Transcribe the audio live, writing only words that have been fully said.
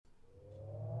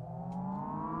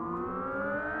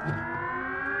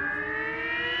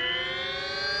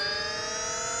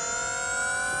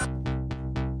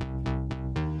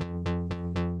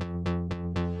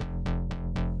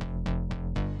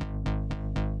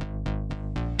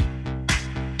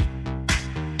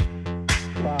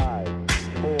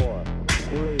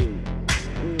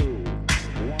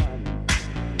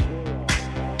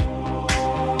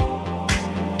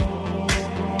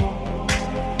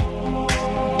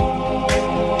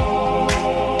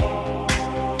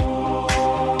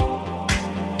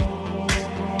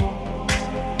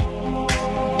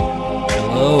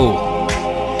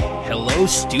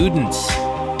students.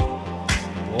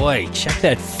 Boy, check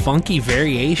that funky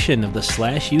variation of the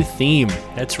SlashU theme.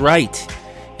 That's right.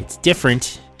 It's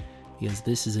different because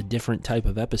this is a different type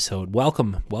of episode.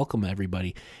 Welcome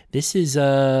everybody. This is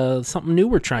something new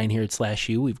we're trying here at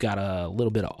SlashU. We've got a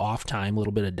little bit of off time, a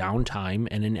little bit of downtime,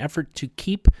 and an effort to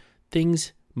keep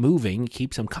things moving,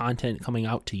 keep some content coming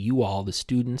out to you all, the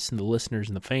students and the listeners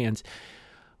and the fans.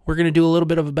 We're going to do a little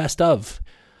bit of a best of.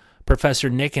 Professor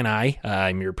Nick and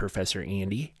I'm your Professor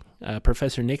Andy.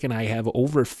 Professor Nick and I have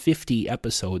over 50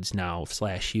 episodes now of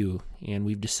SlashU, and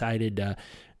we've decided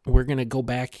we're going to go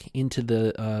back into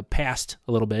the past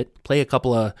a little bit, play a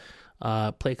couple of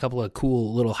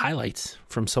cool little highlights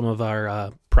from some of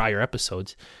our prior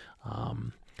episodes.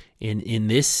 In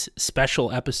this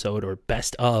special episode, or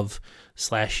best of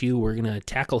SlashU, we're going to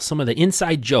tackle some of the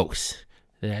inside jokes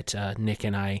that Nick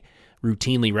and I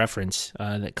routinely reference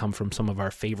that come from some of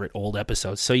our favorite old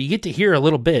episodes. So you get to hear a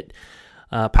little bit,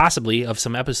 possibly, of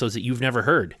some episodes that you've never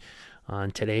heard.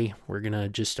 Today,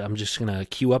 I'm just gonna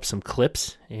cue up some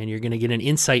clips, and you're gonna get an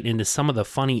insight into some of the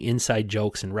funny inside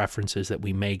jokes and references that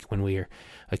we make when we are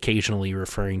occasionally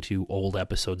referring to old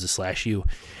episodes of SlashU.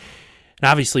 And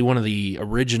obviously, one of the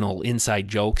original inside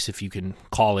jokes, if you can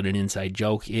call it an inside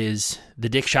joke, is the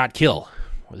dick shot kill,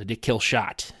 or the dick kill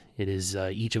shot. It is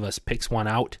each of us picks one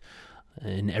out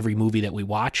in every movie that we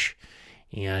watch,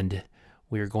 and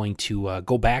we're going to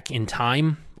go back in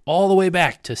time, all the way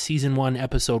back to Season 1,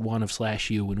 Episode 1 of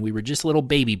SlashU, when we were just little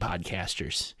baby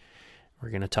podcasters. We're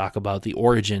going to talk about the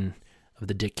origin of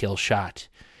the dick kill shot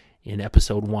in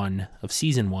Episode 1 of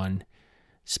Season 1,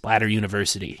 Splatter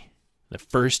University, the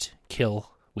first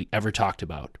kill we ever talked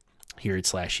about here at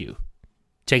SlashU.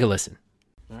 Take a listen.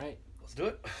 All right, let's do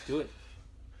it. Do it.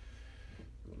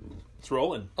 It's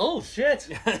rolling. Oh, shit.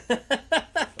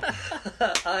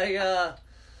 I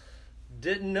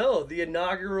didn't know the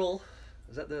inaugural...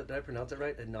 did I pronounce it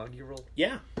right? Inaugural?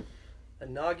 Yeah.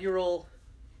 Inaugural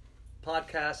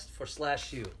podcast for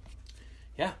SlashU.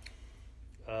 Yeah.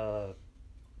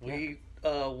 We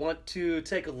want to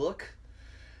take a look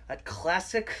at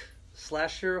classic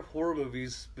slasher horror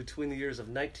movies between the years of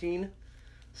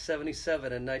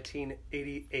 1977 and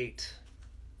 1988.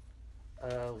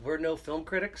 We're no film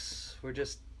critics. We're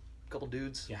just a couple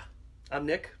dudes. Yeah. I'm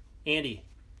Nick. Andy.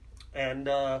 And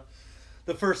the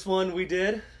first one we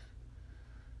did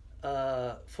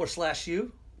for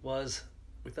SlashU was,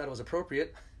 we thought it was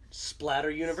appropriate, Splatter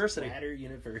University. Splatter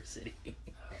University.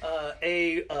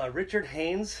 A Richard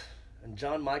Haynes and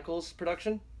John Michaels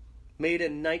production, made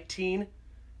in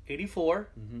 1984,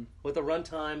 with a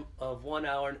runtime of 1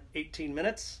 hour and 18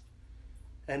 minutes.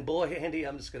 And boy, Andy,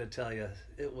 I'm just going to tell you,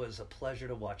 it was a pleasure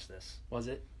to watch this. Was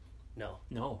it? No.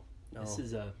 This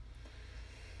is a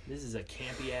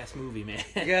campy ass movie, man.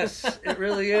 Yes, it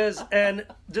really is. And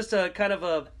just a kind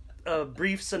of a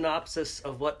brief synopsis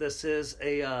of what this is: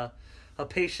 a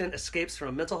patient escapes from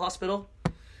a mental hospital,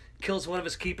 kills one of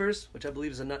his keepers, which I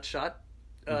believe is a nut shot,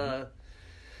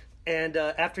 and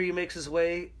after he makes his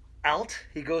way out,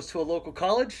 he goes to a local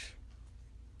college.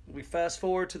 We fast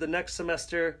forward to the next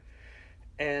semester,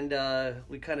 and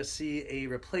we kind of see a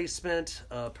replacement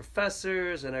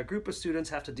professors, and a group of students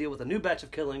have to deal with a new batch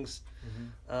of killings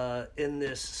in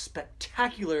this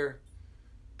spectacular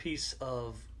piece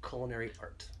of culinary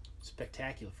art.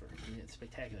 Spectacular.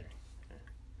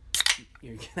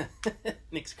 You're gonna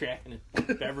Nick's cracking a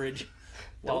beverage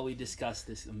while we discuss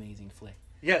this amazing flick.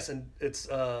 Yes, and it's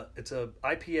a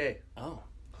IPA. Oh,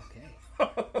 okay.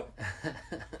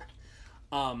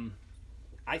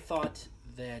 I thought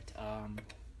that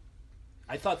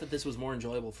this was more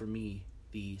enjoyable for me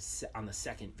on the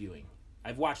second viewing.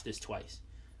 I've watched this twice.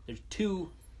 There's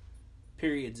 2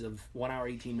 periods of 1 hour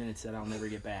 18 minutes that I'll never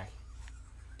get back.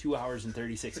 2 hours and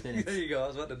 36 minutes. There you go. I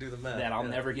was about to do the math. That I'll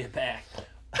never get back.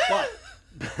 But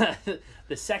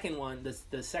the second one,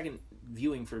 the second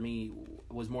viewing for me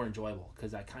was more enjoyable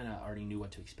because I kind of already knew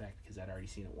what to expect because I'd already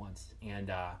seen it once,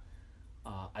 and I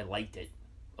liked it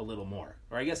a little more.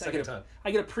 Or I guess I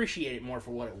could appreciate it more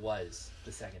for what it was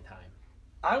the second time.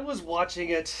 I was watching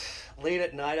it late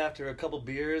at night after a couple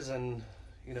beers and,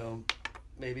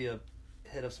 maybe a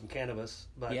hit of some cannabis.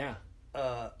 But yeah,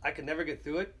 I could never get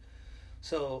through it.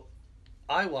 So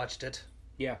I watched it.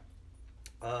 Yeah.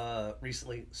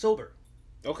 Recently, sober.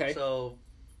 Okay. So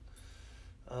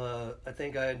I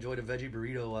think I enjoyed a veggie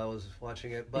burrito while I was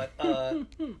watching it. But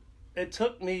it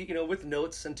took me, with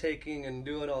notes and taking and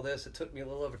doing all this, it took me a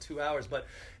little over 2 hours. But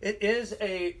it is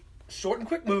a short and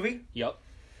quick movie. Yep.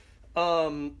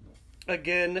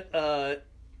 Again,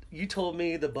 you told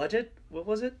me the budget. What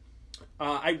was it?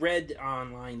 I read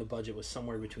online the budget was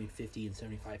somewhere between $50,000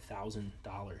 and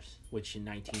 $75,000, which in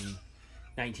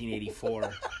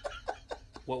 1984.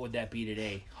 What would that be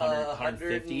today?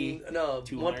 150? No,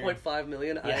 200? 1.5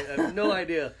 million. Yeah. I have no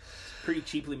idea. Pretty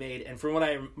cheaply made. And from what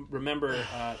I remember,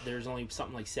 there's only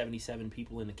something like 77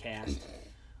 people in the cast.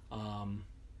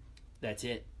 That's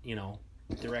it,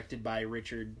 Directed by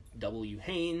Richard W.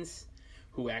 Haynes,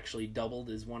 who actually doubled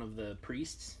as one of the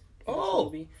priests in this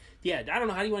movie. Yeah, I don't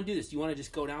know. How do you want to do this? Do you want to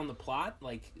just go down the plot?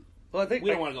 Like, well, I think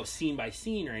we don't want to go scene by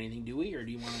scene or anything, do we? Or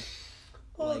do you want to...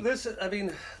 Well,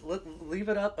 leave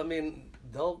it up. I mean,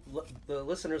 the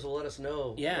listeners will let us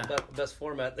know the best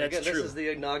format. That's again, true. This is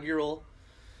the inaugural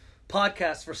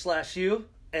podcast for SlashU.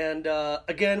 And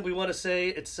again, we want to say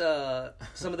it's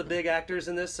some of the big actors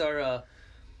in this are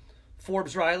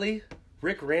Forbes Riley,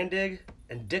 Rick Randig,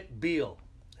 and Dick Beale.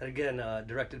 And again,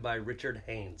 directed by Richard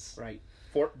Haynes. Right.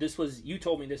 You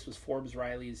told me this was Forbes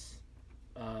Riley's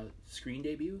screen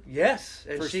debut? Yes.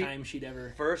 And first time she'd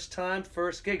ever... First time,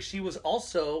 first gig. She was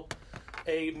also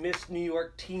a Miss New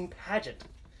York teen pageant.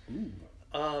 Ooh.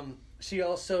 She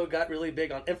also got really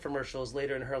big on infomercials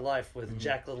later in her life with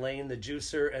Jack LaLanne, the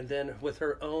juicer, and then with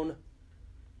her own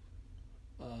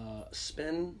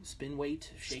spin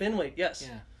weight? Spin weight, yes.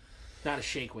 Yeah. Not a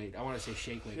shake weight. I want to say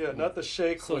shake weight. Yeah, not the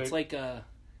shake so weight. So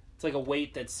it's like a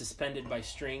weight that's suspended by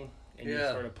string, and you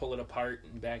sort of pull it apart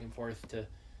and back and forth to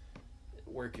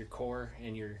work your core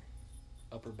and your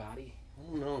upper body. I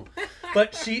don't know.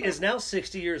 But she is now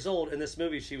 60 years old. In this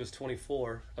movie, she was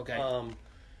 24. Okay.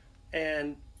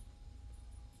 And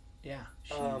yeah,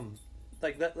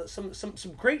 like that, some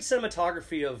great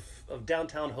cinematography of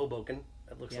downtown Hoboken.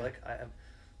 It looks like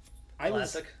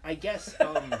classic. I guess.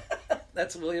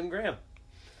 That's William Graham.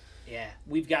 Yeah,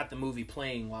 we've got the movie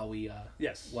playing while we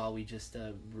just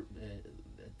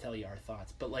tell you our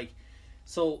thoughts. But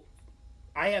so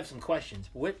I have some questions.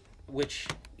 Which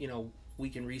we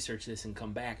can research this and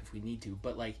come back if we need to.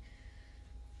 But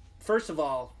first of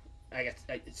all, I guess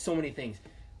so many things.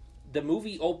 The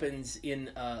movie opens in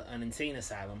an insane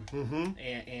asylum,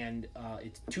 and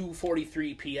it's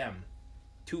 2:43 p.m.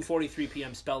 2:43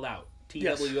 p.m. spelled out.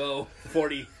 TWO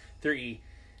 43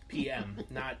 p.m.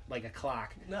 Not like a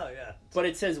clock. No, yeah. But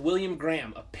it says William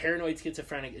Graham, a paranoid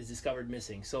schizophrenic, is discovered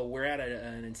missing. So we're at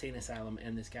an insane asylum,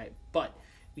 and this guy. But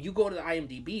you go to the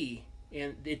IMDb,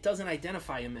 and it doesn't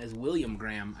identify him as William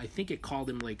Graham. I think it called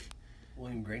him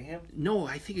William Graham? No,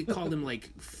 I think it called him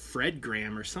Fred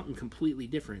Graham or something completely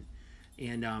different.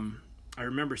 And I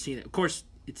remember seeing it. Of course,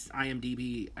 it's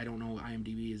IMDb. I don't know.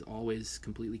 IMDb is always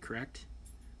completely correct.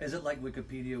 Is it like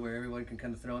Wikipedia where everyone can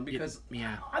kind of throw in? Because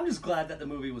I'm just glad that the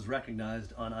movie was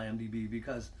recognized on IMDb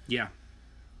because... Yeah.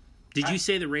 Did you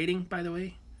say the rating, by the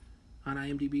way, on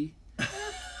IMDb?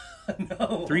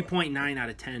 No. 3.9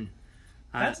 out of 10.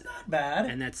 That's not bad.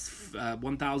 And that's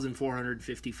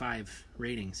 1,455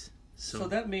 ratings. So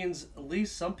that means at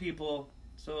least some people...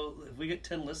 So if we get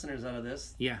 10 listeners out of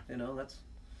this, that's...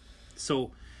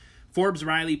 So Forbes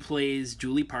Riley plays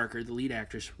Julie Parker, the lead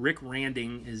actress. Rick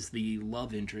Randig is the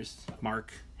love interest,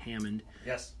 Mark Hammond.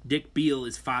 Yes. Dick Beale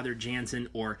is Father Jansen,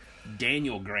 or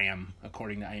Daniel Graham,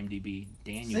 according to IMDb.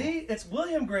 Daniel. See? It's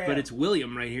William Graham. But it's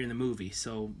William right here in the movie,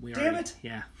 so we Damn it!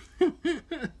 Yeah.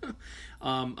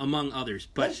 Among others.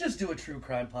 But let's just do a true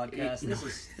crime podcast. This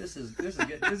is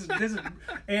good. This is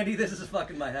Andy, this is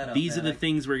fucking my head up. These are the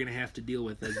things we're gonna have to deal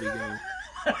with as we go.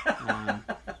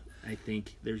 I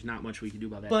think there's not much we can do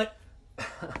about that. But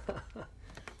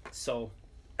so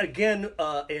again,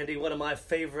 Andy, one of my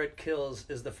favorite kills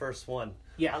is the first one.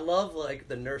 Yeah, I love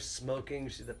the nurse smoking,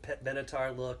 the Pet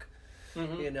Benatar look,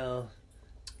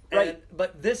 Right.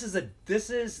 But this is the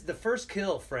first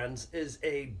kill, friends, is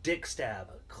a dick stab,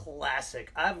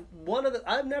 classic. I've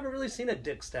never really seen a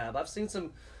dick stab. I've seen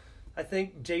some. I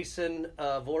think Jason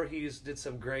Voorhees did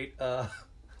some great. That's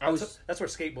where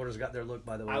skateboarders got their look,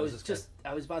 by the way. I was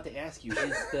about to ask you,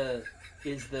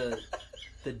 is the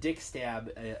dick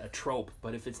stab a trope?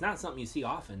 But if it's not something you see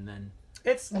often, then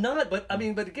it's not. But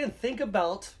again, think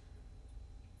about.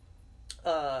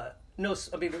 We're gonna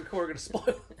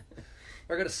spoil.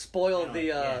 We're gonna spoil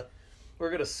We're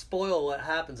gonna spoil what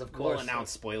happens. Of course, we'll announce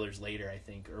spoilers later. I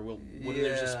think, or when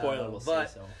there's a spoiler, we'll say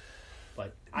so.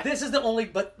 But this is the only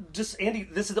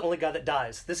guy that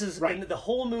dies. This is right. In the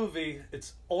whole movie.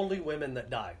 It's only women that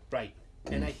die. Right,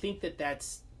 and I think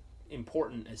that's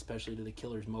important, especially to the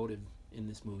killer's motive in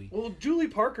this movie. Well, Julie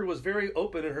Parker was very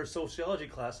open in her sociology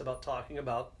class about talking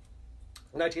about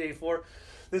 1984.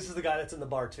 This is the guy that's in the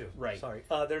bar too. Right. Sorry.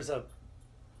 There's a.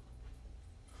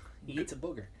 He eats a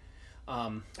booger.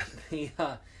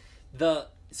 The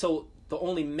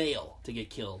only male to get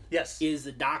killed. Yes. Is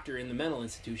the doctor in the mental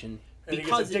institution and because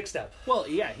he gets a dick stab. Well,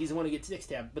 yeah, he's the one who gets dick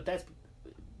stabbed, but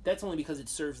that's only because it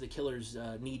serves the killer's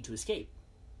need to escape.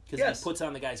 because he puts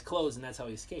on the guy's clothes, and that's how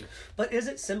he escapes. But is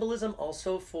it symbolism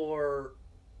also for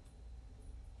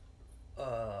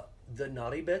the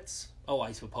naughty bits? Oh,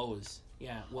 I suppose.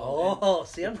 Yeah. Well,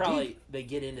 see, I'm probably deep. they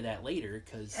get into that later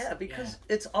because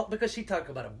it's all because she talked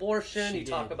about abortion. You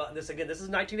talk about this again. This is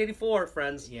 1984,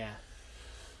 friends. Yeah.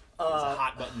 It's a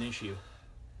hot button issue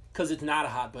because it's not a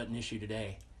hot button issue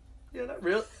today. Yeah, not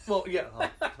really. Well, yeah. I was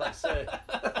about to say.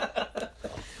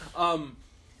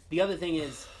 The other thing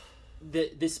is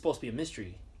that this is supposed to be a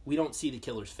mystery. We don't see the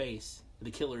killer's face.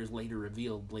 The killer is later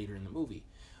revealed later in the movie.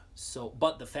 So,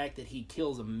 but the fact that he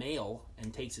kills a male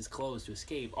and takes his clothes to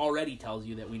escape already tells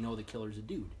you that we know the killer's a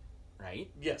dude, right?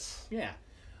 Yes. Yeah.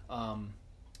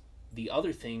 The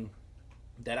other thing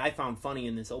that I found funny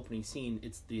in this opening scene,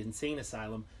 it's the insane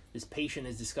asylum. This patient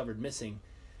is discovered missing.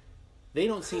 They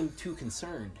don't seem too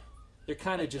concerned. They're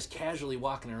kind of just casually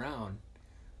walking around.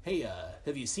 Hey,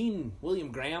 have you seen William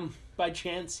Graham by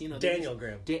chance? You know, Daniel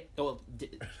Graham.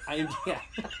 Yeah.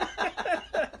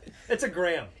 It's a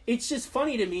Graham. It's just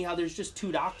funny to me how there's just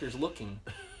two doctors looking,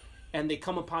 and they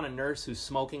come upon a nurse who's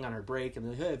smoking on her break, and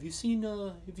they're like, "Hey, have you seen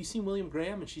William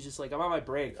Graham?" And she's just like, "I'm on my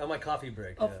break." On my coffee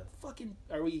break. Fucking,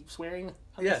 are we swearing?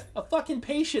 Yeah. A fucking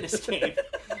patient escaped,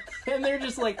 and they're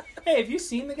just like, "Hey, have you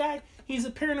seen the guy? He's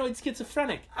a paranoid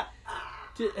schizophrenic.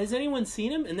 Has anyone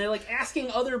seen him?" And they're like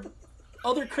asking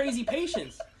other crazy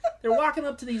patients. They're walking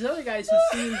up to these other guys who've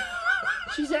seen.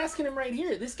 She's asking him right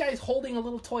here. This guy's holding a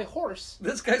little toy horse.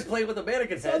 This guy's playing with a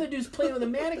mannequin head. This other dude's playing with a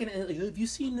mannequin. And like, have you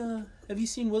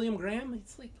seen William Graham?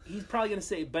 It's like he's probably gonna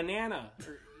say banana.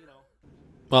 Or,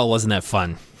 Well, wasn't that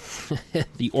fun?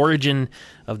 The origin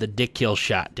of the dick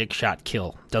shot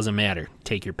kill. Doesn't matter.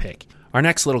 Take your pick. Our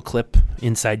next little clip,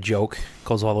 inside joke,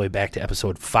 goes all the way back to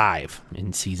episode 5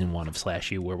 in season 1 of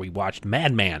SlashU, where we watched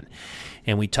Madman,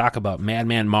 and we talk about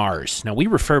Madman Mars. Now, we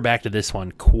refer back to this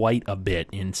one quite a bit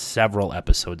in several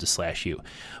episodes of SlashU,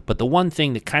 but the one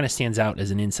thing that kind of stands out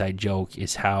as an inside joke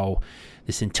is how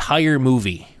this entire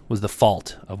movie was the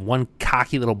fault of one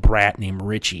cocky little brat named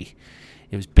Richie.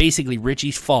 It was basically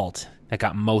Richie's fault that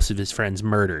got most of his friends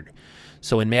murdered.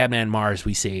 So in Madman Mars,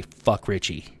 we say, fuck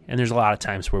Richie. And there's a lot of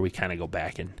times where we kind of go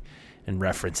back and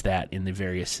reference that in the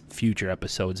various future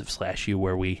episodes of SlashU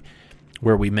where we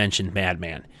mentioned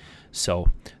Madman. So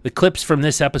the clips from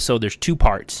this episode, there's 2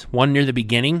 parts. One near the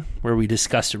beginning, where we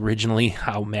discussed originally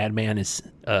how Madman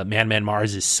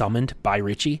Mars is summoned by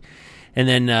Richie. And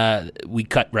then we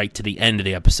cut right to the end of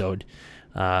the episode,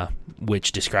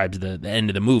 which describes the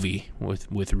end of the movie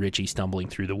with Richie stumbling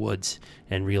through the woods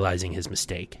and realizing his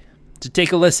mistake. So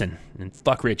take a listen, and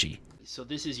fuck Richie. So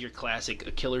this is your classic,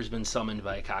 a killer's been summoned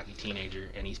by a cocky teenager,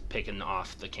 and he's picking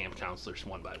off the camp counselors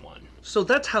one by one. So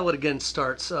that's how it again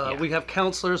starts. We have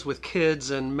counselors with kids,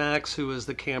 and Max, who is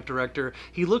the camp director.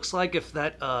 He looks like if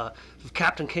that if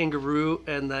Captain Kangaroo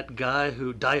and that guy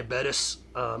who diabetes,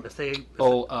 if they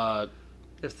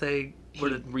were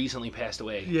to recently passed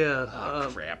away. Yeah. Oh,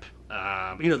 crap.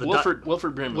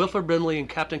 Wilford Brimley. Wilford Brimley and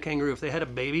Captain Kangaroo, if they had a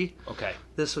baby, okay,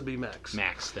 this would be Max.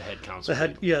 Max, the head counselor.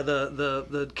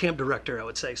 The camp director, I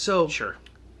would say. So sure.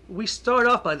 We start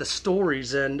off by the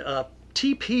stories, and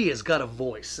TP has got a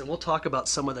voice, and we'll talk about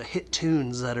some of the hit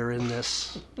tunes that are in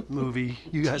this movie.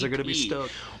 You guys are going to be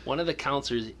stoked. One of the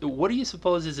counselors, what do you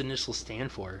suppose his initials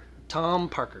stand for? Tom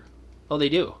Parker. Oh, they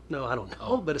do? No, I don't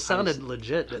know, but it sounded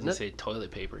legit, didn't it? I was going to say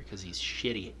toilet paper because he's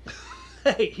shitty.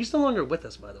 Hey, he's no longer with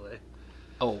us, by the way.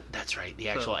 Oh, that's right. The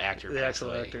actual actor. The actual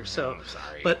away. actor. So, I'm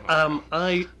sorry. But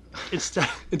I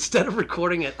instead of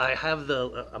recording it, I have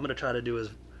I'm gonna try to do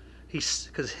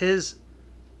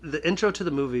the intro to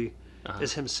the movie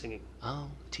is him singing.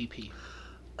 Oh, TP.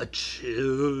 A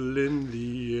chill in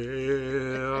the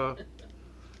air,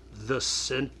 the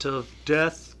scent of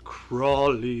death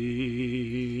crawling.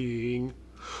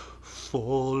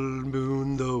 Full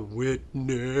moon the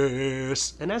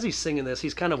witness. And as he's singing this,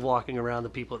 he's kind of walking around the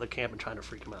people at the camp and trying to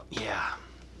freak them out. Yeah.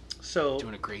 So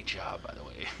doing a great job, by the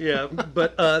way. Yeah,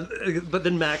 but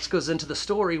then Max goes into the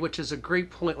story, which is a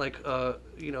great point. Like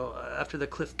after the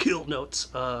Cliff Kill notes,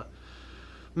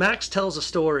 Max tells a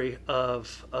story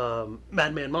of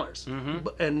Madman Mars,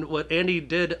 and what Andy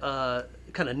did kind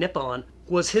of nip on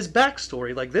was his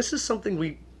backstory. Like this is something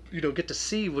we get to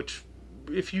see, which.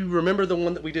 If you remember the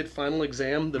one that we did, Final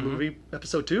Exam, the movie,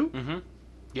 episode 2,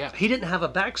 yeah, he didn't have a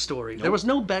backstory. Nope. There was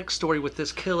no backstory with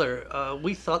this killer.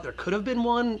 We thought there could have been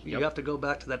one. Yep. You have to go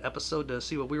back to that episode to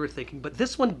see what we were thinking. But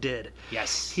this one did.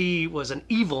 Yes. He was an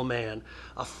evil man,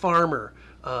 a farmer.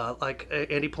 Like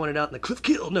Andy pointed out in the Cliff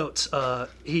Kill notes,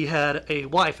 he had a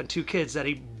wife and 2 kids that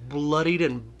he bloodied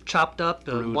and chopped up.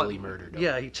 Brutally murdered.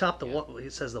 Yeah, he chopped he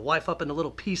says the wife up into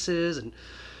little pieces and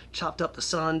chopped up the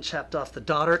son, chopped off the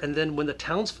daughter, and then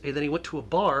then he went to a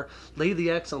bar, laid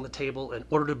the axe on the table, and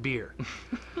ordered a beer.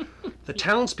 The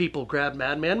townspeople grabbed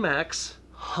Madman Max,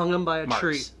 hung him by a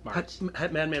tree.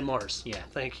 Madman Mars. Yeah.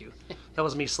 Thank you. That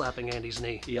was me slapping Andy's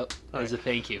knee. Yep. That was a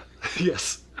thank you.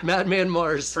 Yes. Madman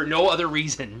Mars. For no other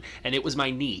reason, and it was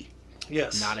my knee.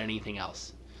 Yes. Not anything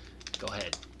else. Go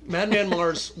ahead. Madman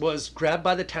Mars was grabbed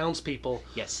by the townspeople.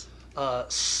 Yes.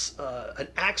 An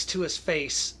axe to his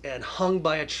face and hung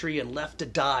by a tree and left to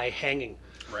die hanging.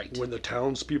 Right. When the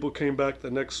townspeople came back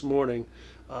the next morning,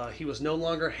 he was no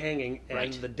longer hanging,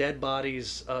 and the dead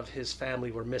bodies of his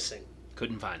family were missing.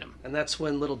 Couldn't find him. And that's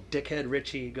when little dickhead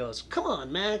Richie goes, "Come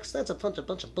on, Max, that's a bunch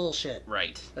of bullshit."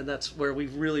 Right. And that's where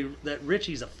that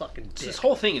Richie's a fucking dick. This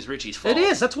whole thing is Richie's fault. It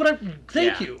is. That's what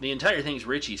Thank you. The entire thing is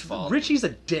Richie's fault. Richie's a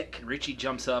dick. Richie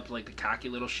jumps up like the cocky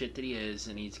little shit that he is,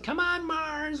 and he's, "Come on,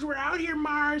 Mars, we're out here,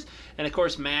 Mars." And of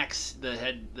course, Max, the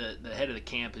head of the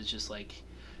camp, is just like,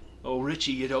 "Oh,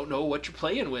 Richie, you don't know what you're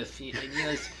playing with."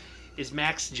 Is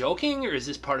Max joking, or is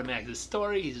this part of Max's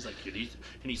story? He's just like,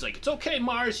 he's like, "It's okay,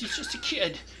 Mars. He's just a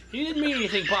kid. He didn't mean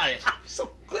anything by it." I'm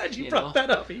so glad you brought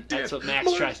that up. He did. That's what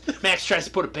Max tries. Max tries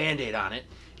to put a Band-Aid on it.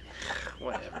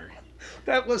 Whatever.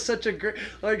 That was such a great,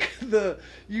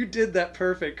 you did that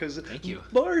perfect, because thank you.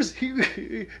 Mars,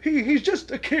 he's just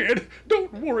a kid.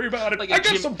 Don't worry about it. I got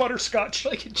some butterscotch.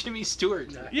 Like a Jimmy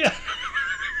Stewart. Yeah.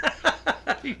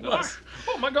 He was.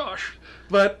 Oh my gosh.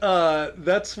 But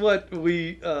that's what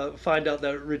we find out,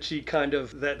 that Richie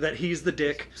that he's the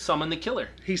dick. Summon the killer.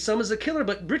 He summons the killer,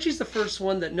 but Richie's the first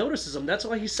one that notices him. That's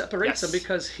why he separates them,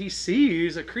 because he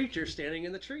sees a creature standing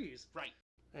in the trees. Right.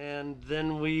 And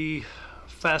then we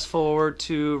fast forward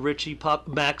to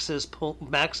Max is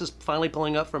finally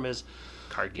pulling up from his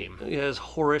card game. His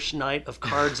whorish night of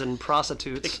cards and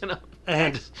prostitutes.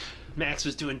 And Max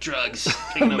was doing drugs,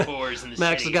 picking up whores in the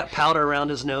Max city. has got powder around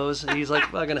his nose, and he's like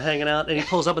fucking hanging out, and he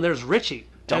pulls up, and there's Richie.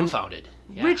 Dumbfounded.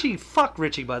 Yeah. Fuck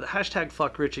Richie, by the hashtag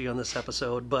fuck Richie on this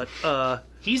episode, but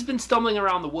he's been stumbling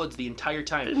around the woods the entire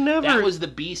time. That was the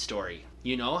B story.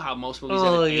 You know how most movies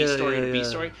have an A story and a B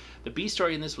story? The B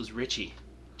story in this was Richie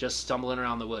just stumbling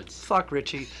around the woods. Fuck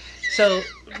Richie. So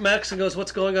Max goes,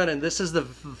 "What's going on?" And this is the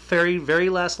very, very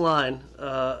last line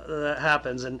that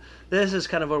happens. And this is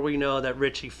kind of where we know that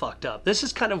Richie fucked up. This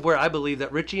is kind of where I believe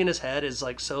that Richie in his head is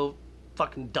like so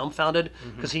fucking dumbfounded,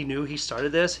 because he knew he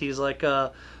started this. He's like,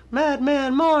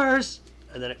 Madman Mars.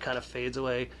 And then it kind of fades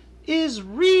away. Is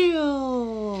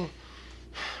real.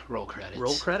 Roll credits.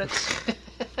 Roll credits.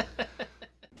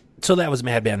 So that was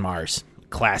Madman Mars.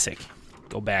 Classic.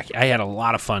 Go back. I had a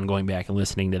lot of fun going back and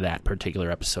listening to that particular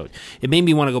episode. It made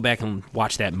me want to go back and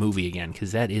watch that movie again,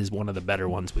 because that is one of the better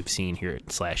ones we've seen here at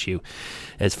SlashU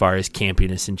as far as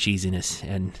campiness and cheesiness.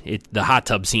 And the hot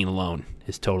tub scene alone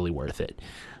is totally worth it.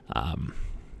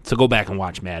 So go back and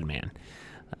watch Madman.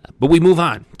 But we move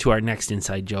on to our next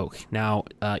inside joke. Now,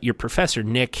 your Professor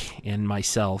Nick and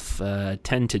myself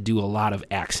tend to do a lot of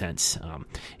accents.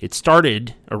 It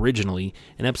started originally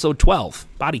in episode 12,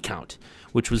 Body Count,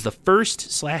 which was the first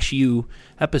SlashU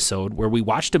episode where we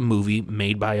watched a movie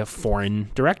made by a foreign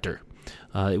director.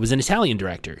 It was an Italian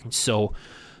director. So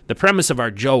the premise of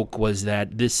our joke was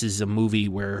that this is a movie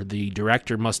where the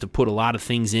director must have put a lot of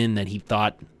things in that he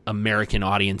thought American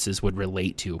audiences would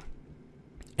relate to.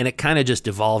 And it kind of just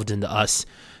evolved into us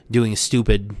doing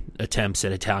stupid attempts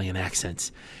at Italian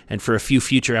accents. And for a few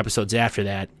future episodes after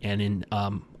that, and in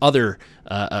other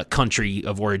country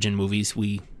of origin movies,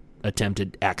 we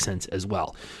attempted accents as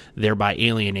well, thereby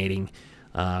alienating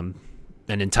an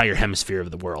entire hemisphere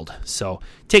of the world. So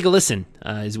take a listen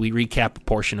as we recap a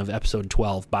portion of episode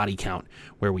 12, Body Count,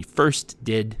 where we first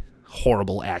did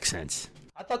horrible accents.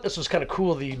 I thought this was kind of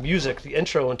cool, the music, the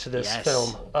intro into this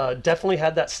film. Definitely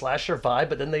had that slasher vibe,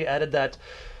 but then they added that,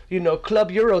 Club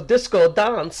Euro disco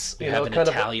dance. You have an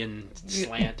Italian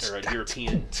slant or a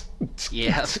European.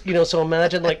 Yeah. So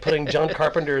imagine like putting John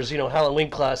Carpenter's, Halloween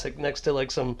classic next to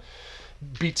like some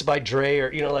Beats by Dre,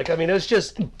 or, it was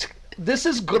just, this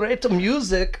is great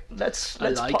music. Let's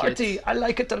party. I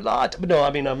like it a lot. But no,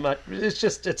 I'm not,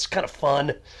 it's kind of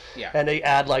fun. Yeah. And they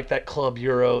add like that Club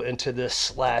Euro into this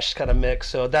slash kind of mix.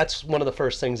 So that's one of the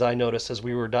first things I noticed as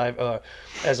we were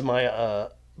as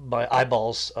my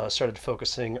eyeballs started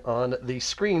focusing on the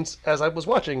screens as I was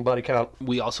watching Body Count.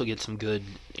 We also get some good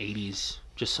 80s,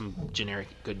 just some generic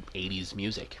good 80s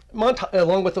music.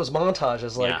 Along with those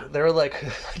montages, they're like,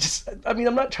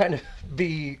 I'm not trying to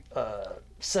be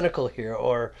cynical here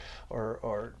or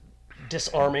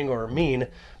disarming or mean,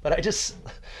 but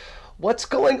What's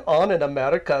going on in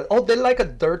America? Oh, they like a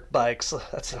dirt bikes.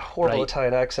 That's a horrible Right.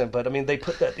 Italian accent, but I mean, they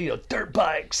put that, dirt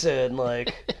bikes and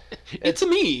like. It's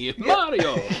me,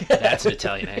 Mario. That's an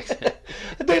Italian accent.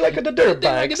 They like the dirt They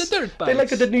like bikes. the dirt They like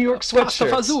bikes. the New York Pasta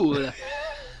sweatshirts. fazool.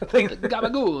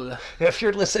 Gabagool. If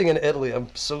you're listening in Italy, I'm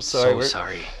so sorry. So We're-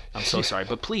 sorry. I'm so sorry.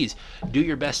 But please, do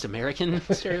your best American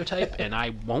stereotype, and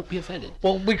I won't be offended.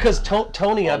 Well, because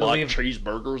Tony, I believe.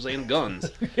 cheeseburgers and guns.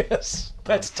 Yes,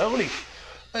 that's Tony.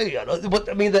 Hey,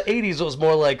 I mean, the '80s was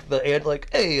more like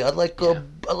hey, I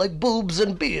like boobs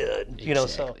and beard, so.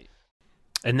 Exactly.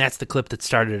 And that's the clip that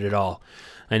started it all.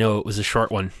 I know it was a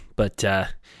short one, but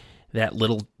that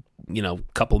little,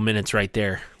 couple minutes right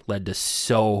there led to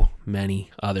so many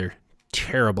other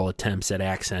terrible attempts at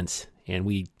accents. And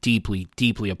we deeply,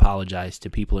 deeply apologize to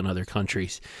people in other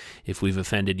countries if we've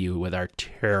offended you with our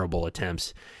terrible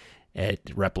attempts at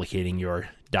replicating your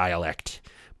dialect.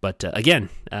 But again,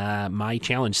 my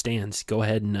challenge stands. Go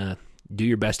ahead and do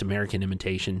your best American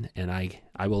imitation, and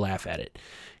I will laugh at it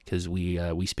because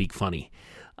we speak funny.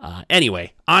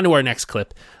 Anyway, on to our next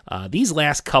clip. These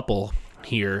last couple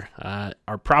here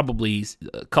are probably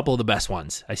a couple of the best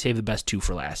ones. I saved the best two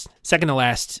for last. Second to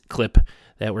last clip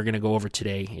that we're going to go over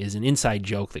today is an inside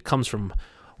joke that comes from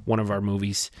one of our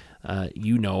movies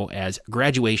as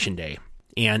Graduation Day.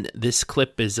 And this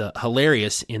clip is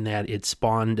hilarious in that it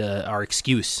spawned our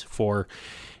excuse for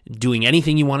doing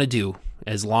anything you want to do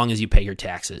as long as you pay your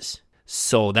taxes.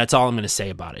 So that's all I'm going to say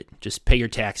about it. Just pay your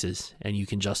taxes and you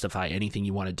can justify anything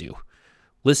you want to do.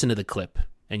 Listen to the clip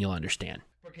and you'll understand.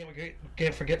 We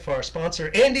can't forget for our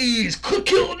sponsor, Andy's Quick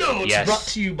Kill Notes, Yes. brought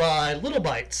to you by Little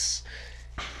Bites.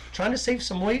 Trying to save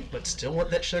some weight, but still want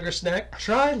that sugar snack?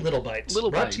 Try Little Bites.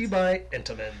 Little brought Bites. to you by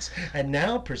Entenmann's. And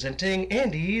now presenting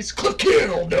Andy's Quick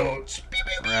Kill Notes. Beep,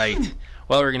 beep, beep. Right.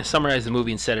 Well, we're going to summarize the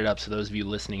movie and set it up so those of you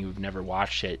listening who've never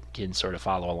watched it can sort of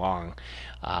follow along.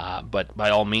 But by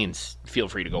all means, feel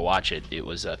free to go watch it. It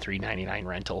was a $3.99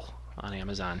 rental on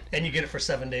Amazon. And you get it for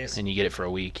 7 days. And you get it for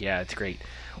a week. Yeah, it's great.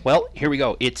 Well, here we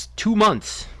go. It's 2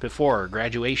 months before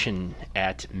graduation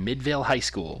at Midvale High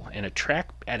School. And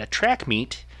at a track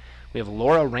meet, we have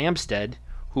Laura Ramstead,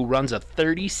 who runs a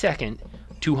 30-second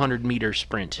 200-meter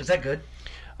sprint. Is that good?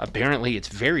 Apparently, it's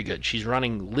very good. She's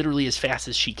running literally as fast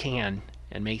as she can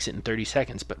and makes it in 30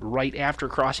 seconds. But right after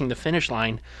crossing the finish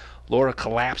line, Laura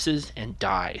collapses and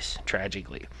dies,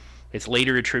 tragically. It's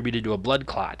later attributed to a blood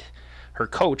clot. Her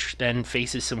coach then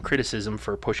faces some criticism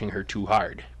for pushing her too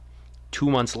hard. 2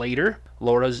 months later,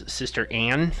 Laura's sister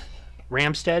Anne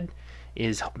Ramstead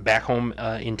is back home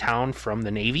in town from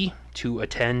the Navy to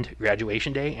attend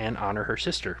graduation day and honor her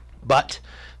sister. But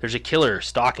there's a killer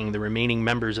stalking the remaining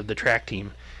members of the track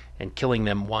team and killing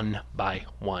them one by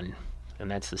one. And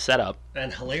that's the setup.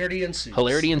 And hilarity ensues.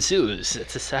 Hilarity ensues.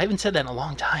 I haven't said that in a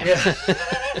long time. Yeah.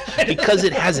 Because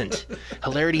it hasn't.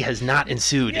 Hilarity has not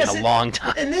ensued in a long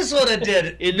time. In this one it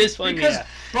did. In this one, because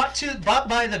yeah. brought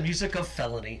by the music of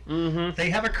Felony. Mm-hmm. They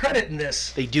have a credit in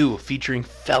this. They do, featuring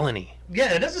Felony.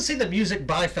 Yeah, it doesn't say the music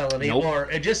by Felony, Nope.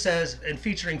 or it just says and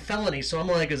featuring Felony. So I'm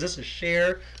like, is this a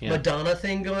Cher Madonna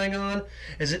thing going on?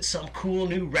 Is it some cool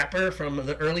new rapper from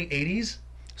the early '80s?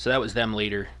 So that was them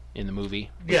later in the movie,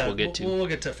 which Yeah, we'll get to. We'll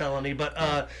get to Felony. But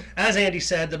as Andy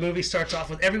said, the movie starts off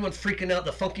with everyone freaking out,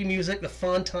 the funky music, the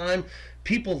fun time.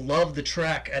 People love the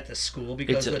track at the school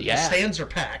because the stands are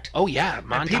packed. Oh, yeah.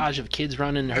 Montage of kids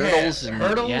running hurdles.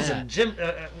 And gym.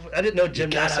 I didn't know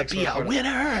gymnastics. You gotta be a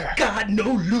winner. God,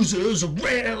 no losers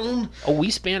around. Oh, we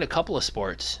spanned a couple of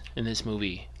sports in this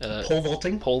movie. Pole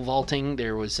vaulting. Pole vaulting.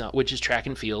 There was, which is track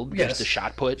and field. Yes. There's the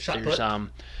shot put. There's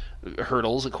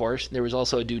hurdles, of course. There was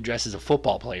also a dude dressed as a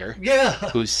football player. Yeah.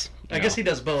 Who's, I guess he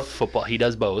does both. Football. He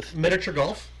does both. Miniature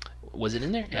golf. Was it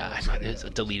in there? Yeah, it's a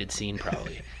deleted scene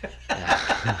probably.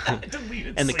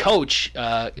 Deleted And the scene. coach,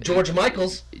 George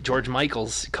Michaels.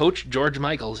 Coach George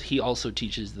Michaels, he also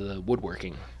teaches the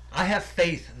woodworking. I have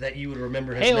faith that you would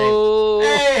remember his name. Hey-o!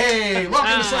 Hey,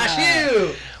 welcome to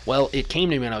SlashU. Well, it came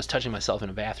to me when I was touching myself in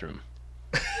a bathroom.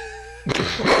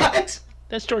 What?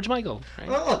 That's George Michael, right?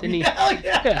 Oh, Didn't he? hell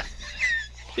yeah. Yeah.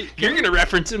 You're going to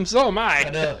reference him, so am I. I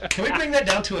know. Can we bring that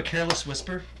down to a careless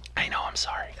whisper? I know, I'm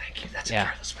sorry. Thank you. That's a Yeah.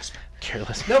 careless whisper.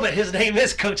 Careless. No, but his name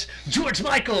is Coach George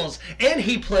Michaels, and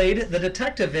he played the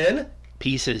detective in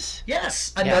Pieces.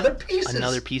 Yes, another Pieces.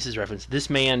 Another Pieces reference. This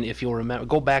man, if you'll remember,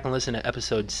 go back and listen to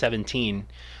episode 17,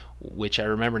 which I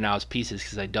remember now as Pieces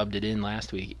because I dubbed it in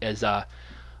last week, as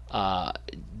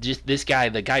just this guy,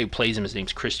 the guy who plays him, his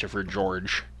name's Christopher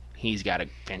George. He's got a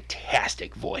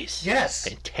fantastic voice. Yes.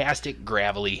 Fantastic,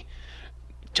 gravelly,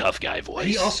 tough guy voice.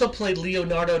 He also played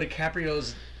Leonardo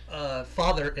DiCaprio's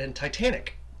father in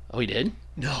Titanic. Oh, he did?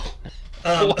 No.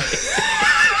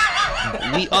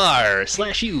 We are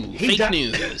SlashU Fake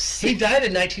News. He died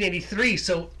in 1983,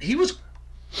 so he was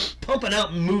pumping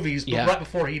out movies right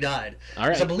before he died. All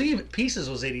right. I believe Pieces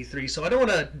was 83, so I don't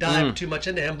want to dive too much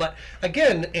into him. But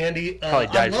again, Andy... Probably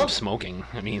died from smoking.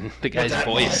 I mean, the guy's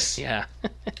voice. Yeah.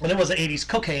 And it was the 80s.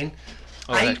 Cocaine.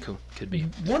 Oh, that could be.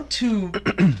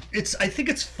 I think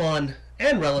it's fun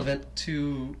and relevant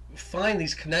to find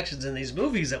these connections in these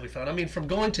movies that we found. I mean, from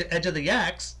going to Edge of the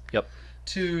Yaks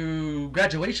to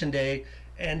Graduation Day,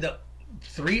 and the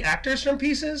 3 actors from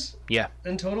Pieces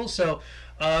in total. So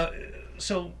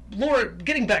Laura,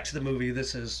 getting back to the movie,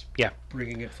 this is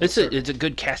bringing it full circle. It's a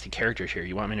good cast of characters here.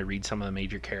 You want me to read some of the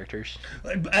major characters?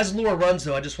 As Laura runs,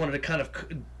 though, I just wanted to kind of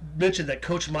mention that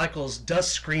Coach Michaels does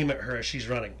scream at her as she's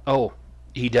running. Oh,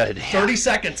 he did. 30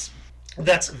 seconds.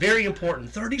 That's very important.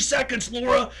 30 seconds,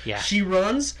 Laura. Yeah. She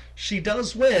runs. She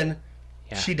does win.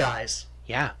 Yeah. She dies.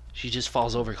 Yeah. She just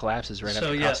falls over, collapses right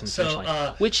after crossing the finish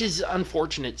line. Which is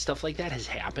unfortunate. Stuff like that has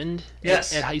happened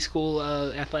at high school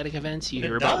athletic events. You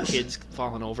hear about kids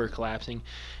falling over, collapsing.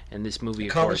 And this movie,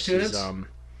 of course, is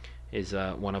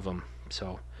one of them.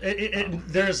 So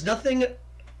there's nothing...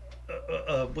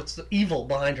 what's the evil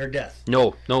behind her death?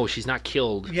 No, she's not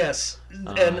killed. Yes,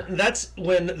 and that's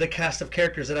when the cast of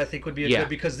characters that I think would be good,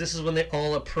 because this is when they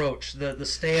all approach the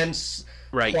stands,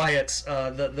 quiets,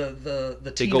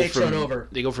 the teammates run over.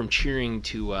 They go from cheering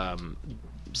to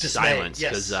silence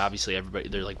because obviously everybody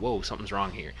they're like, whoa, something's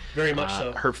wrong here. Very much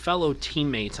so. Her fellow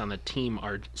teammates on the team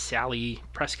are Sally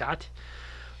Prescott,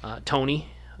 Tony,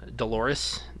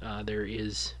 Dolores. There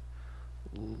is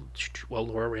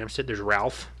Laura Ramstead. There's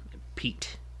Ralph.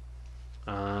 Pete.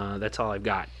 That's all I've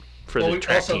got for the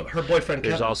track team. Her boyfriend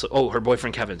Kevin. There's also her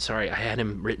boyfriend Kevin. Sorry, I had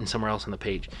him written somewhere else on the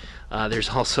page. There's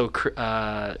also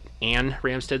Anne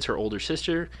Ramstead's her older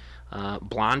sister.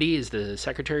 Blondie is the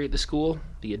secretary at the school,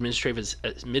 the administrative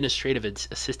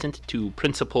assistant to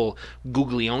Principal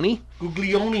Guglioni.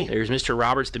 There's Mr.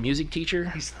 Roberts, the music teacher.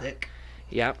 He's thick.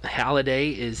 Yeah. Halliday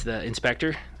is the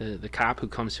inspector, the cop who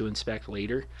comes to inspect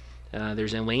later.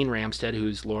 There's Elaine Ramstead,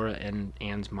 who's Laura and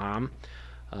Anne's mom.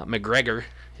 McGregor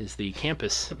is the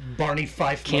Barney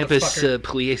Fife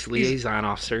police liaison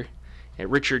officer. And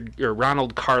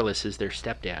Ronald Carlos is their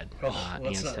stepdad.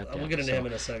 We'll get into him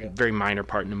in a second. Very minor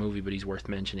part in the movie, but he's worth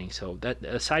mentioning. So that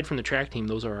aside from the track team,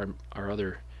 those are our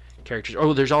other characters.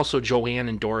 Oh, there's also Joanne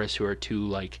and Doris, who are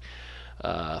two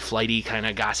flighty kind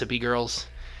of gossipy girls.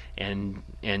 And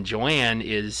Doris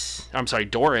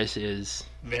is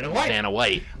Vanna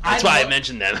White. That's why I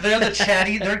mentioned them. They're the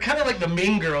chatty. They're kind of like the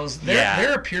mean girls.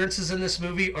 Their appearances in this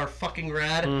movie are fucking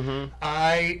rad. Mm-hmm.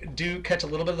 I do catch a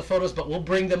little bit of the photos, but we'll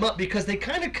bring them up because they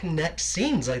kind of connect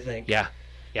scenes, I think. Yeah,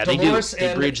 Dolores, they do.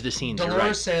 They bridge the scenes.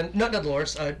 Doris and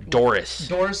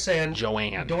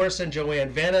Joanne. Doris and Joanne.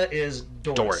 Vanna is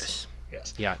Doris.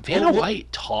 Yes. Yeah. Vanna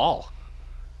White, tall.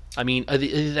 I mean,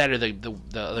 that or the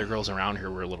other girls around her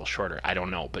were a little shorter. I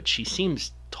don't know, but she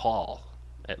seems tall,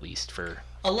 at least for...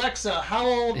 Alexa,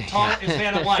 how tall is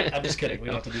Vanna White? I'm just kidding. We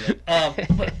don't have to do that.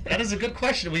 But that is a good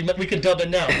question. We could dub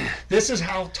in now. This is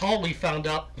how tall we found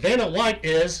out. Vanna White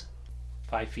is...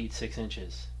 5 feet 6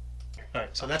 inches. All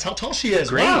right, so that's how tall she is.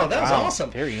 Great. Wow, that was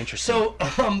awesome. Very interesting. So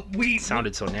it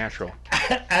sounded so natural.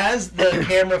 As the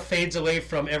camera fades away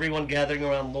from everyone gathering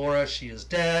around Laura, she is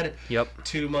dead. Yep.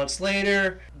 2 months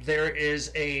later, there is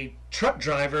a truck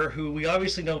driver who we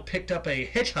obviously know picked up a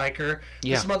hitchhiker.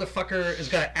 Yeah. This motherfucker has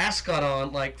got an ascot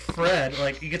on like Fred.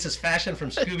 Like he gets his fashion from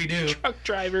Scooby-Doo. Truck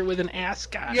driver with an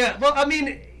ascot. Yeah, well, I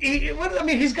mean,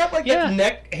 he's got like that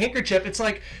neck handkerchief. It's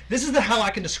like, this is how I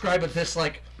can describe it.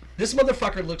 This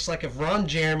motherfucker looks like if Ron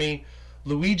Jeremy,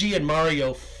 Luigi, and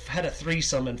Mario had a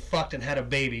threesome and fucked and had a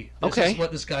baby. This is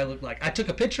what this guy looked like. I took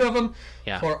a picture of him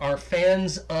for our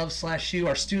fans of SlashU,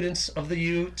 our students of the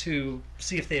U, to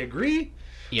see if they agree.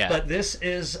 Yeah. But this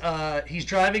is, he's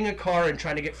driving a car and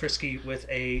trying to get frisky with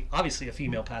obviously a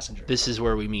female passenger. This is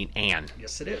where we meet Anne.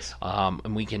 Yes, it is.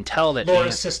 And we can tell that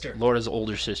Laura's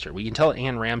older sister. We can tell that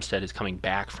Anne Ramstead is coming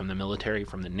back from the military,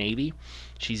 from the Navy.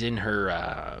 She's in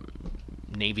her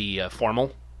Navy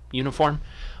formal uniform.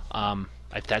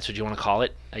 If that's what you want to call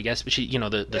it, I guess. But she,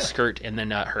 the skirt and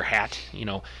then her hat,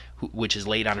 which is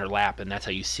laid on her lap, and that's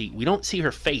how you see. We don't see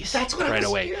her face right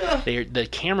away. Yeah. The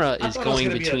camera is going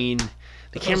between.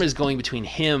 The camera is going between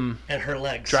him and her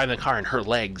legs, driving the car, and her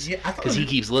legs, because he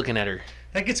keeps looking at her.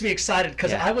 That gets me excited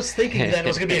because I was thinking that it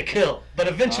was going to be a kill, but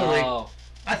eventually,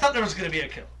 I thought there was going to be a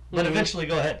kill, but eventually,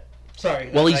 go ahead.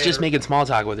 Sorry. Well, he's just making small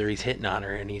talk with her. He's hitting on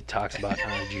her, and he talks about,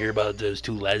 did you hear about those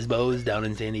 2 lesbos down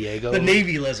in San Diego? The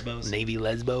Navy lesbos. Navy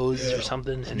lesbos or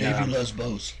something. And, Navy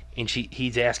lesbos. And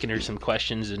he's asking her some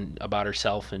questions about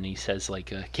herself, and he says,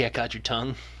 like, cat got your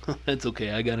tongue? That's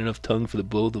okay, I got enough tongue for the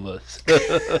both of us.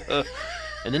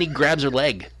 And then he grabs her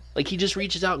leg. Like, he just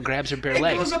reaches out and grabs her bare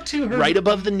leg. Goes up to her. Right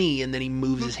above the knee, and then he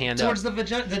moves his hand towards up. the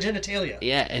genitalia.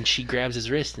 Yeah, and she grabs his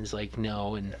wrist and is like,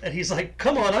 no. And he's like,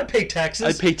 come on, I pay taxes.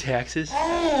 I pay taxes.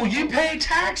 Oh, you pay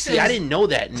taxes. See, I didn't know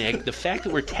that, Nick. The fact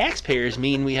that we're taxpayers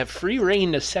mean we have free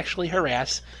reign to sexually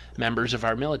harass members of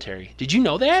our military. Did you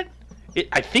know that?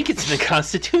 I think it's in the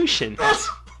Constitution.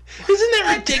 Isn't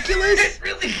that ridiculous? It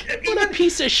really. What a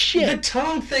piece of shit. The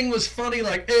tongue thing was funny.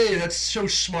 Like, hey, that's so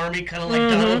smarmy, kind of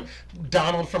like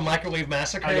Donald from Microwave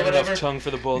Massacre or whatever. Enough tongue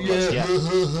for the both of us.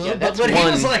 Yeah, that's but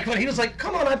one. he was like,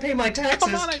 come on, I pay my taxes.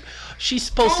 Come on, she's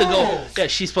supposed to go. Yeah,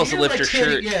 she's supposed to lift her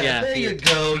shirt. Yeah, there you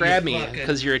go. Grab me,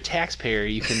 because you're a taxpayer.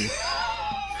 You can.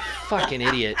 Fucking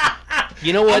idiot.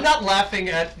 You know what? I'm not laughing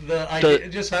at the idea,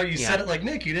 just how you said it. Like,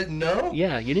 Nick, you didn't know?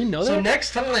 Yeah, you didn't know that? So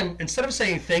next time, instead of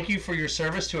saying thank you for your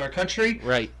service to our country,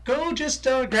 right, go just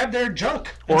grab their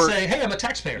junk and say, hey, I'm a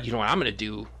taxpayer. You know what I'm going to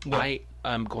do? What?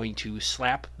 I'm going to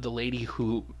slap the lady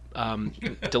who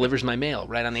delivers my mail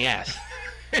right on the ass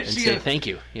and say thank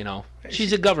you. You know,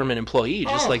 she's a government employee,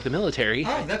 just like the military.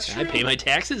 Oh, that's true. I pay my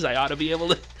taxes. I ought to be able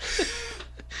to...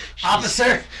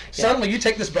 Officer, son, will you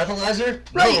take this breathalyzer?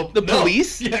 Right, no, the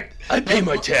police. Yeah. I pay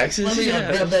my taxes. Let me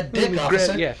grab that dick,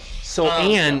 officer. Yeah. So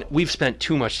Anne, we've spent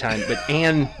too much time, but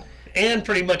Anne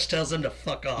pretty much tells him to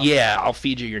fuck off. Yeah, I'll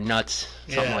feed you your nuts,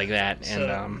 something like that. And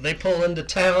so they pull into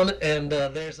town, and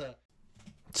there's a.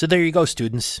 So there you go,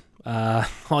 students.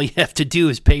 All you have to do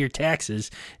is pay your taxes,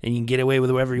 and you can get away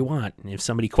with whatever you want. And if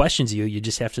somebody questions you, you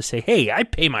just have to say, "Hey, I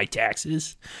pay my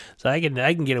taxes, so I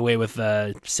can get away with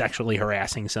sexually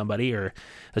harassing somebody, or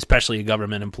especially a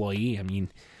government employee." I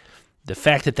mean, the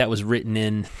fact that was written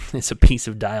in, it's a piece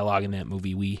of dialogue in that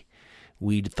movie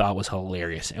we thought was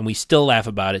hilarious, and we still laugh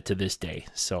about it to this day.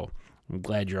 So I'm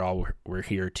glad you're all we're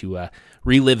here to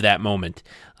relive that moment.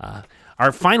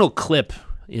 Our final clip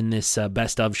in this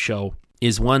best of show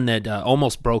is one that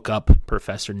almost broke up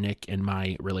Professor Nick and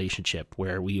my relationship,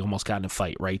 where we almost got in a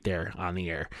fight right there on the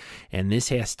air. And this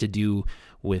has to do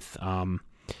with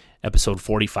episode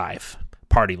 45,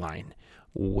 Party Line,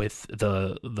 with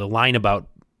the line about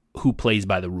who plays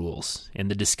by the rules and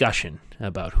the discussion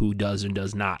about who does and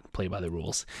does not play by the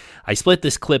rules. I split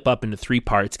this clip up into 3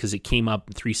 parts because it came up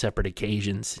in 3 separate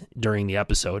occasions during the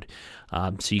episode,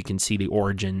 so you can see the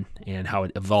origin and how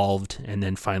it evolved, and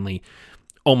then finally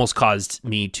almost caused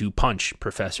me to punch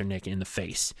Professor Nick in the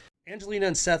face. Angelina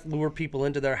and Seth lure people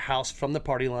into their house from the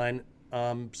party line,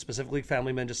 specifically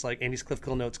family men, just like Andy's Cliff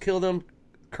Kill Notes kill them.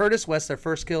 Curtis West, their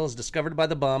first kill, is discovered by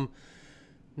the bum.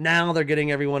 Now they're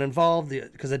getting everyone involved,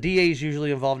 because the DA is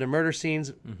usually involved in murder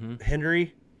scenes.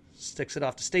 Henry sticks it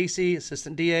off to Stacy,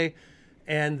 assistant DA.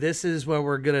 And this is where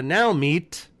we're going to now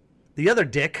meet the other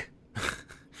dick.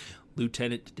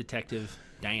 Lieutenant Detective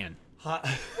Dan.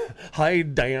 Hi,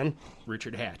 Dan.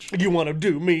 Richard Hatch. You want to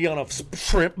do me on a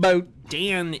shrimp boat?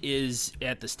 Dan is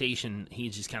at the station.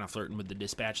 He's just kind of flirting with the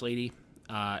dispatch lady.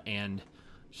 And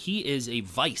he is a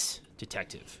vice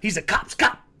detective. He's a cop's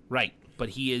cop. Right. But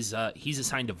he's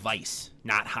assigned to vice,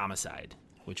 not homicide,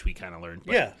 which we kind of learned.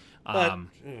 But, yeah.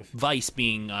 Vice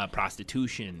being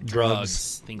prostitution,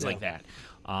 drugs, things like that.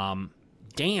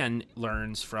 Dan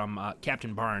learns from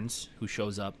Captain Barnes, who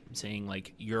shows up saying,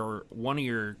 like, one of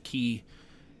your key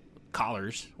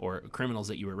collars or criminals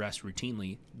that you arrest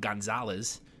routinely,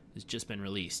 Gonzalez, has just been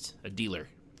released, a dealer.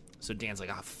 So Dan's like,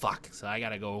 oh, fuck. So I got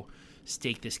to go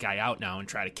stake this guy out now and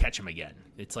try to catch him again.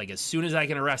 It's like, as soon as I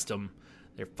can arrest him,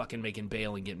 they're fucking making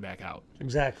bail and getting back out.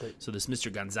 Exactly. So this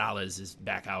Mr. Gonzalez is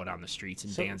back out on the streets,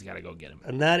 and Dan's got to go get him.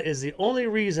 And that is the only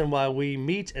reason why we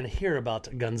meet and hear about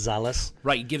Gonzalez.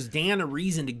 Right. It gives Dan a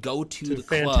reason to go to the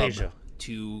Fantasia club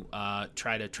to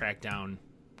try to track down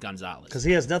Gonzalez. Because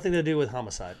he has nothing to do with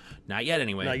homicide. Not yet,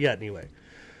 anyway. Not yet, anyway.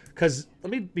 Because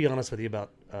let me be honest with you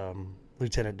about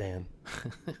Lieutenant Dan.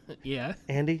 Yeah.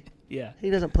 Andy? Yeah. He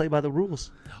doesn't play by the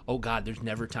rules. Oh, God, there's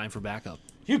never time for backup.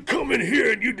 You come in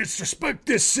here and you disrespect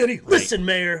this city. Right. Listen,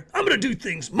 Mayor, I'm going to do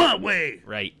things my way.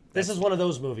 Right. This is one of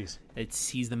those movies.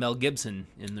 He's the Mel Gibson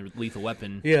in the Lethal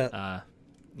Weapon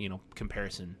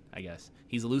comparison, I guess.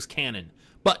 He's a loose cannon.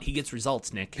 But he gets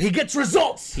results, Nick. He gets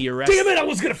results. He arrests... Damn it, I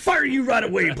was going to fire you right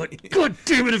away, but God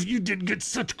damn it if you didn't get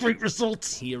such great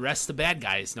results. He arrests the bad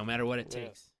guys no matter what it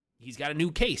takes. He's got a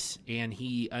new case, and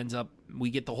he ends up... We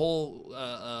get the whole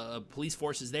police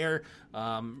force is there.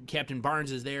 Captain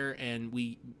Barnes is there, and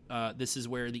this is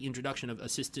where the introduction of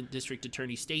Assistant District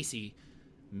Attorney Stacy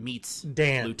meets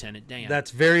Dan. Lieutenant Dan.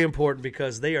 That's very important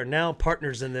because they are now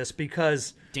partners in this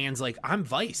because Dan's like, I'm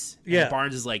Vice. And Yeah.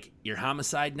 Barnes is like, you're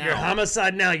homicide now. you're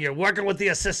homicide now. You're working with the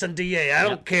assistant DA. I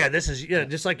don't care. This is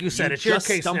just like you said. You it's your just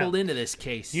case stumbled now. into this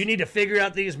case. You need to figure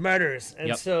out these murders. And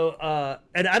Yep. so,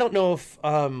 and I don't know if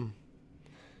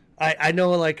I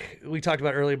know, like we talked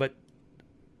about earlier, but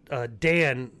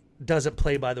Dan doesn't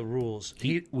play by the rules.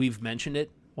 We've mentioned it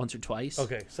once or twice.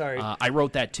 Okay, sorry. I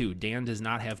wrote that too. Dan does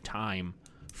not have time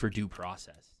for due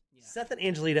process. Seth and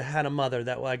Angelina had a mother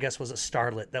that I guess was a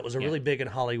starlet that was really big in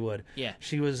Hollywood. Yeah.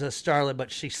 She was a starlet,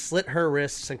 but she slit her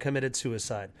wrists and committed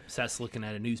suicide. Seth's looking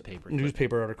at a newspaper.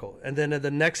 Newspaper article. And then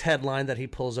the next headline that he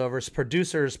pulls over is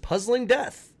Producer's Puzzling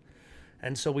Death.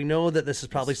 And so we know that this is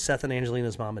probably Seth and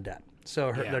Angelina's mom and dad.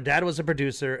 So their dad was a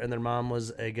producer and their mom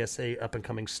was, I guess, a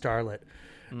up-and-coming starlet.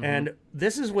 Mm-hmm. And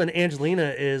this is when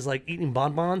Angelina is like eating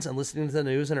bonbons and listening to the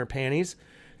news in her panties.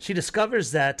 She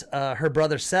discovers that her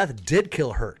brother Seth did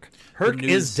kill Herc. Herc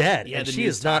is dead, and she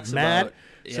is not mad.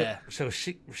 So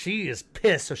she is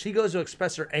pissed. So she goes to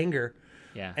express her anger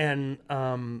and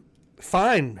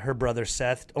find her brother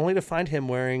Seth, only to find him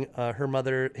wearing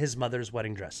his mother's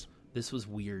wedding dress. This was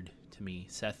weird to me.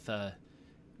 Seth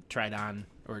tried on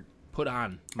or put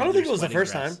on. I don't think it was the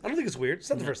first dress. time. I don't think it's weird. It's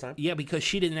not the first time. Yeah, because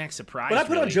she didn't act surprised. But I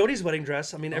put on really. Jody's wedding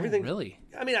dress. I mean, everything. Really?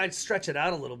 I mean, I'd stretch it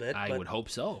out a little bit. I would hope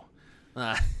so.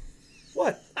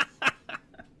 What?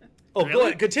 Oh, Really? go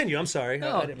ahead. Continue. I'm sorry.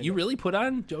 No, you really put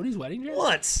on Jody's wedding dress?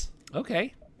 Once.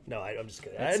 Okay. No, I'm just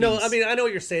kidding. That No, seems I mean, I know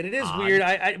what you're saying. It is odd. weird.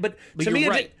 But to you're me,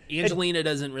 right. it Angelina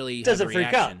doesn't really doesn't have a freak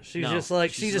out. reaction. She's No. just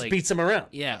like, she She's just like, beats him around.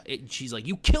 Yeah, she's like,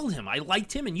 you killed him. I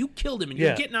liked him, and you killed him, and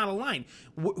you're getting out of line.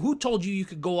 Who told you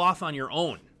could go off on your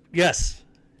own? Yes.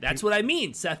 That's what I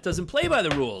mean. Seth doesn't play by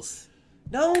the rules.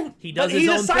 No, He does but his he's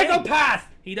own a psychopath. thing.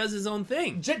 He does his own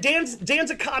thing.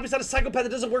 Dan's a cop. He's not a psychopath. That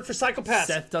doesn't work for psychopaths.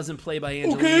 Seth doesn't play by Okay,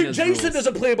 Angelina's Jason rules.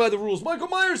 doesn't play by the rules. Michael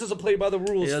Myers doesn't play by the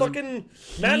rules. Fucking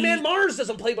Madman Mars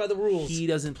doesn't play by the rules. He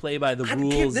doesn't play by the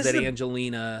rules that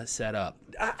Angelina set up.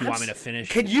 You want me to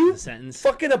finish the sentence?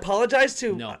 Fucking apologize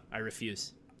to? No, I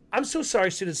refuse. I'm so sorry,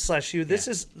 students /you. This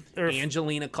is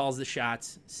Angelina calls the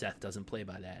shots. Seth doesn't play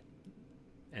by that,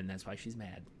 and that's why she's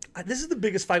mad. This is the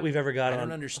biggest fight we've ever got on. I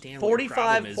don't understand.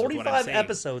 45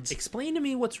 episodes. Explain to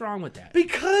me what's wrong with that.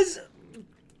 Because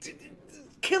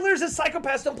killers and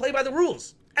psychopaths don't play by the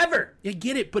rules ever. I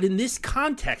get it, but in this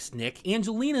context, Nick,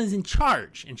 Angelina is in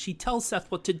charge, and she tells Seth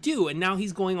what to do, and now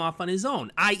he's going off on his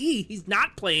own. I.e., he's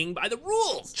not playing by the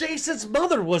rules. Jason's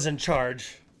mother was in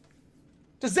charge.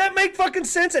 Does that make fucking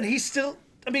sense? And he's still...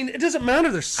 I mean, it doesn't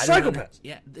matter. They're psychopaths.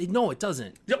 Yeah, no, it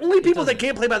doesn't. The only people that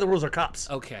can't play by the rules are cops.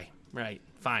 Okay, right.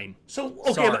 Fine. So,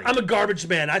 okay, I'm a garbage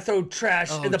man. I throw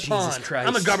trash in the Jesus pond. Christ.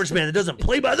 I'm a garbage man that doesn't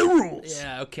play by the rules.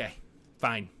 Yeah, okay.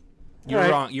 Fine. You're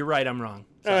right. wrong. You're right, I'm wrong.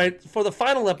 All right, for the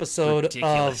final episode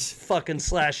Ridiculous. of fucking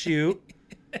 /you,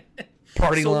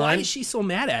 Party So Line. why is she so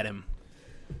mad at him?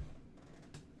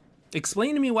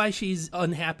 Explain to me why she's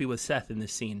unhappy with Seth in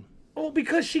this scene. Oh,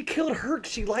 because she killed Herc.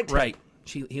 She liked him. Right.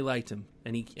 He liked him,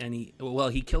 and he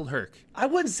killed Herc, I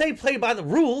wouldn't say play by the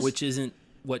rules. which isn't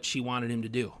what she wanted him to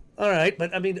do. All right,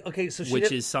 but I mean, okay, so she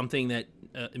Which is something that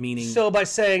meaning. So by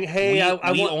saying, "Hey,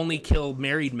 we only kill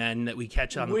married men that we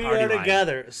catch on the we party are line.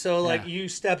 together," so like Yeah. you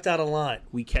stepped out of line.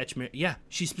 We catch. Yeah,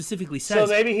 she specifically says.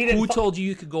 So maybe he didn't Who told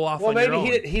you could go off Well, on your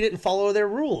maybe own? he didn't follow their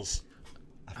rules.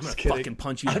 I'm gonna kidding. fucking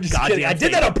punch you. I'm in the just kidding. goddamn I did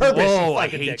face. that on purpose, Oh, you I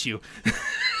fucking hate dick. you.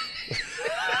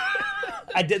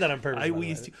 I did that on purpose. I by the way.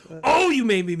 wheezed you. Oh, you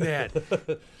made me mad.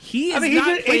 He is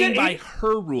not playing by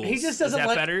her rules. He just doesn't is that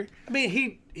like. better? I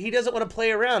mean, he doesn't want to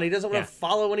play around. He doesn't want to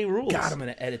follow any rules. God, I'm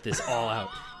gonna edit this all out.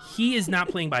 He is not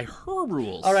playing by her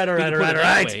rules. All right.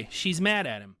 Way. She's mad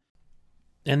at him.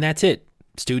 And that's it,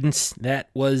 students. That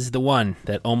was the one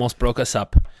that almost broke us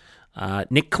up.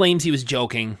 Nick claims he was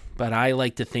joking, but I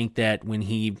like to think that when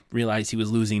he realized he was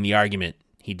losing the argument,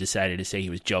 he decided to say he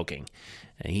was joking.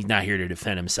 And he's not here to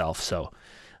defend himself, so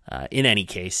in any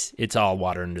case, it's all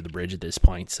water under the bridge at this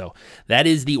point. So that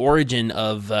is the origin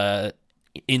of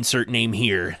insert name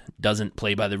here, doesn't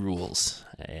play by the rules.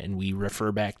 And we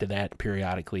refer back to that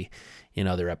periodically in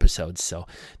other episodes. So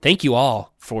thank you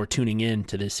all for tuning in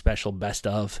to this special best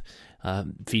of,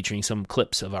 featuring some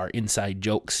clips of our inside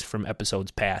jokes from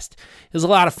episodes past. It was a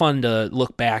lot of fun to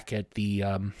look back at the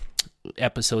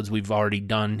episodes we've already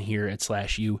done here at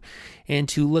 /U and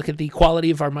to look at the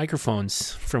quality of our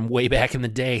microphones from way back in the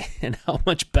day and how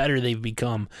much better they've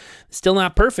become. Still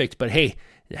not perfect, but hey,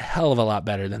 a hell of a lot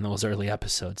better than those early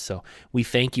episodes. So we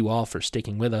thank you all for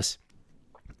sticking with us.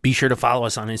 Be sure to follow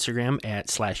us on Instagram at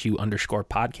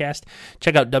 /U_podcast.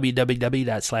 Check out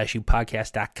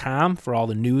www.slashupodcast.com for all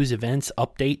the news, events,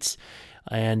 updates,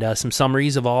 and some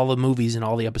summaries of all the movies and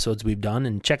all the episodes we've done,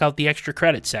 and check out the extra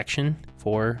credits section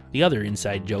for the other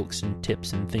inside jokes and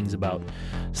tips and things about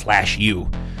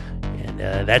SlashU.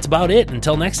 And that's about it.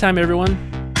 Until next time,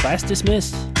 everyone, class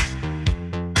dismissed.